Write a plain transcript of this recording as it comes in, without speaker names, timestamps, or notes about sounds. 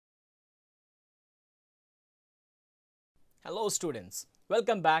Hello students,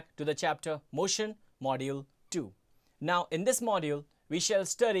 welcome back to the chapter Motion Module 2. Now in this module, we shall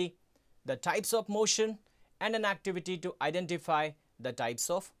study the types of motion and an activity to identify the types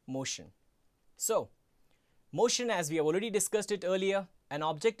of motion. So, motion, as we have already discussed it earlier, an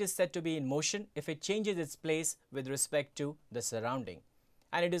object is said to be in motion if it changes its place with respect to the surrounding.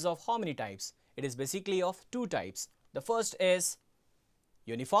 And it is of how many types? It is basically of two types. The first is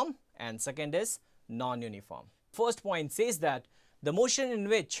uniform and second is non-uniform. First point says that the motion in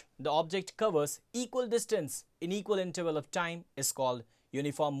which the object covers equal distance in equal interval of time is called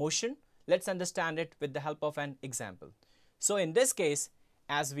uniform motion. Let's understand it with the help of an example. So in this case,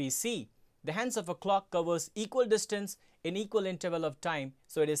 as we see, the hands of a clock covers equal distance in equal interval of time,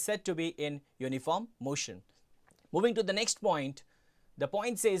 so it is said to be in uniform motion. Moving to the next point, the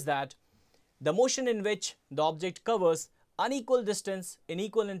point says that the motion in which the object covers unequal distance in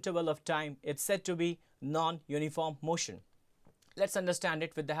equal interval of time is said to be non-uniform motion. Let's understand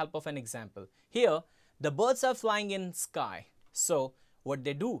it with the help of an example. Here, the birds are flying in sky. So, what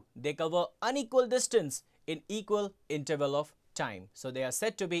they do? They cover unequal distance in equal interval of time. So, they are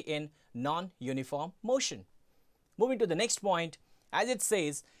said to be in non-uniform motion. Moving to the next point, as it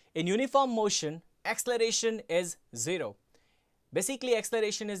says, in uniform motion, acceleration is zero. Basically,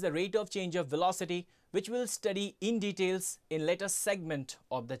 acceleration is the rate of change of velocity, which we'll study in details in later segment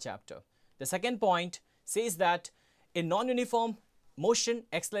of the chapter. The second point says that in non-uniform motion,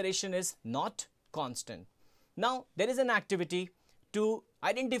 acceleration is not constant. Now, there is an activity to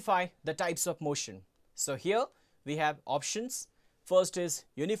identify the types of motion. So, here we have options. First is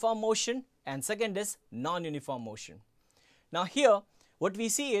uniform motion and second is non-uniform motion. Now, here what we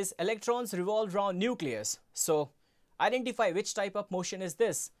see is electrons revolve around nucleus. So, identify which type of motion is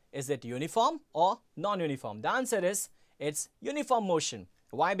this. Is it uniform or non-uniform? The answer is it's uniform motion.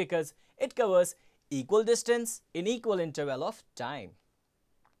 Why? Because it covers equal distance in equal interval of time.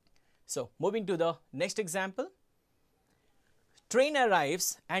 So, moving to the next example. Train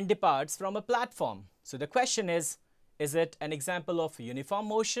arrives and departs from a platform. So, the question is it an example of uniform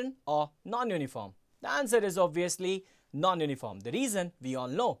motion or non-uniform? The answer is obviously non-uniform. The reason we all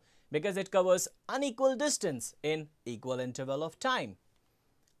know, because it covers unequal distance in equal interval of time.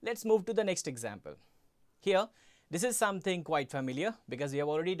 Let's move to the next example. Here, this is something quite familiar because we have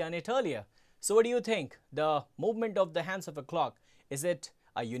already done it earlier. So, what do you think? The movement of the hands of a clock, is it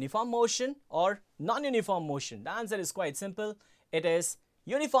a uniform motion or non-uniform motion? The answer is quite simple. It is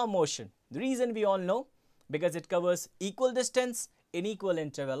uniform motion. The reason we all know, because it covers equal distance in equal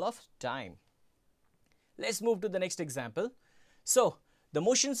interval of time. Let's move to the next example. So, the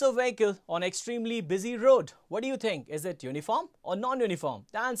motions of vehicle on extremely busy road, what do you think? Is it uniform or non-uniform?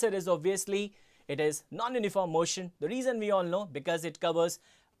 The answer is obviously it is non-uniform motion. The reason we all know, because it covers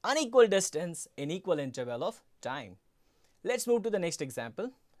unequal distance in equal interval of time. Let's move to the next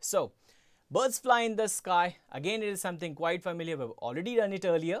example. So, birds fly in the sky. Again, it is something quite familiar. We've already done it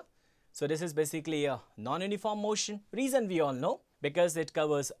earlier. So, this is basically a non-uniform motion. Reason we all know, because it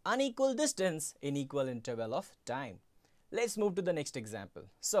covers unequal distance in equal interval of time. Let's move to the next example.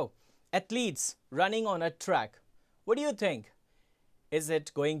 So, athletes running on a track. What do you think? Is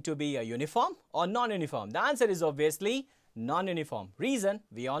it going to be a uniform or non-uniform? The answer is obviously non-uniform. Reason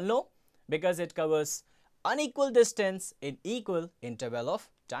we all know, because it covers unequal distance in equal interval of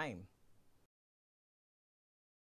time.